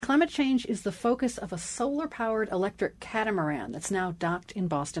climate change is the focus of a solar-powered electric catamaran that's now docked in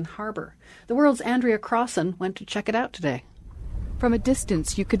Boston Harbor. The world's Andrea Crossan went to check it out today. From a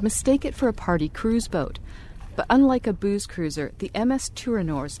distance, you could mistake it for a party cruise boat. But unlike a booze cruiser, the MS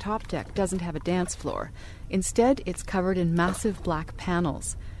Tûranor's top deck doesn't have a dance floor. Instead, it's covered in massive black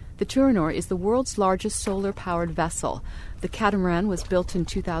panels. The Tûranor is the world's largest solar-powered vessel. The catamaran was built in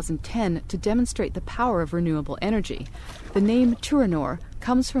 2010 to demonstrate the power of renewable energy. The name Tûranor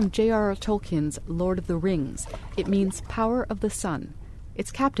comes from J.R.R. Tolkien's Lord of the Rings. It means power of the sun.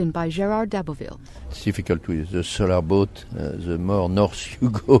 It's captained by Gérard d'Abbeville. It's difficult with the solar boat. The more north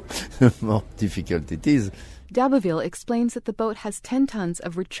you go, the more difficult it is. D'Abbeville explains that the boat has 10 tons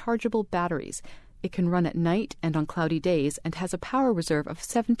of rechargeable batteries. It can run at night and on cloudy days and has a power reserve of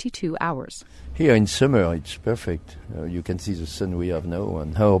 72 hours. Here in summer it's perfect. You can see the sun we have now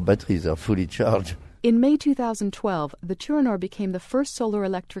and our batteries are fully charged. In May 2012, the Tûranor became the first solar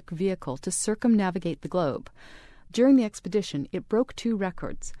electric vehicle to circumnavigate the globe. During the expedition, it broke 2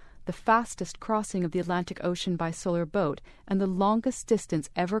 records: the fastest crossing of the Atlantic Ocean by solar boat and the longest distance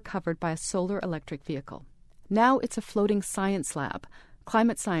ever covered by a solar electric vehicle. Now it's a floating science lab.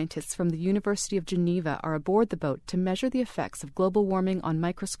 Climate scientists from the University of Geneva are aboard the boat to measure the effects of global warming on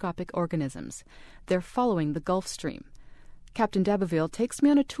microscopic organisms. They're following the Gulf Stream. Captain d'Abbeville takes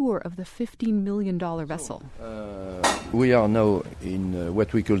me on a tour of the $15 million vessel. We are now in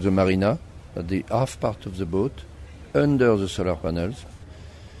what we call the marina, at the half part of the boat, under the solar panels.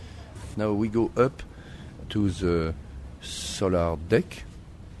 Now we go up to the solar deck.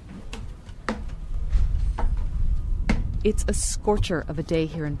 It's a scorcher of a day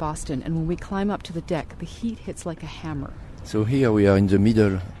here in Boston, and when we climb up to the deck, the heat hits like a hammer. So here we are in the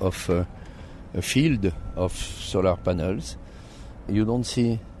middle of a field of solar panels. You don't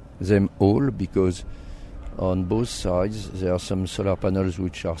see them all because on both sides there are some solar panels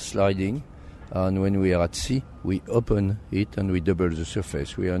which are sliding, and when we are at sea we open it and we double the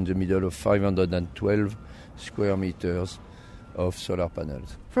surface. We are in the middle of 512 square meters of solar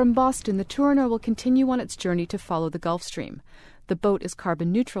panels. From Boston, the Tûranor will continue on its journey to follow the Gulf Stream. The boat is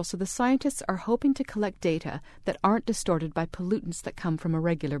carbon neutral, so the scientists are hoping to collect data that aren't distorted by pollutants that come from a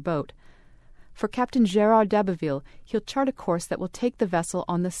regular boat. For Captain Gérard d'Abbeville, he'll chart a course that will take the vessel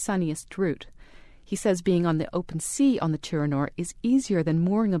on the sunniest route. He says being on the open sea on the Tûranor is easier than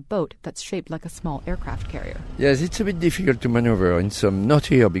mooring a boat that's shaped like a small aircraft carrier. Yes, it's a bit difficult to maneuver in some, not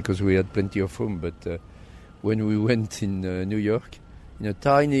here because we had plenty of room, but when we went in New York, in a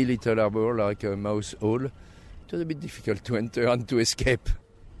tiny little harbor like a mouse hole, it was a bit difficult to enter and to escape.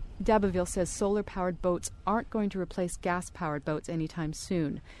 D'Abbeville says solar-powered boats aren't going to replace gas-powered boats anytime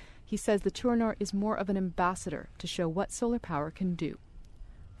soon. He says the Tûranor is more of an ambassador to show what solar power can do.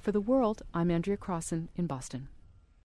 For The World, I'm Andrea Crossan in Boston.